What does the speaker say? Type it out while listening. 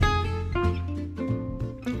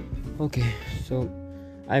Okay, so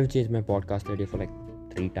I've changed my podcast idea for like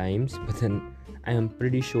 3 times, but then I am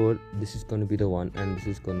pretty sure this is going to be the one, and this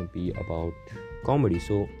is going to be about comedy.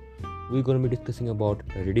 So we're going to be discussing about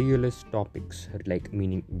ridiculous topics, like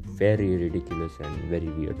meaning very ridiculous and very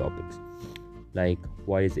weird topics. Like,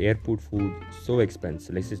 why is airport food so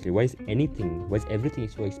expensive? Like, seriously, why is everything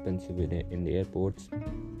so expensive in the airports?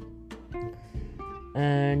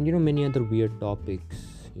 And many other weird topics.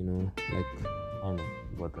 Like I don't know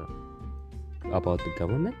what. About the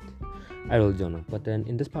government. I really don't know. But then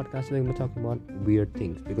in this podcast, we're going to be talking about weird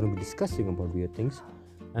things. We're going to be discussing about weird things,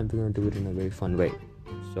 and we're going to do it in a very fun way.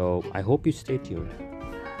 So I hope you stay tuned.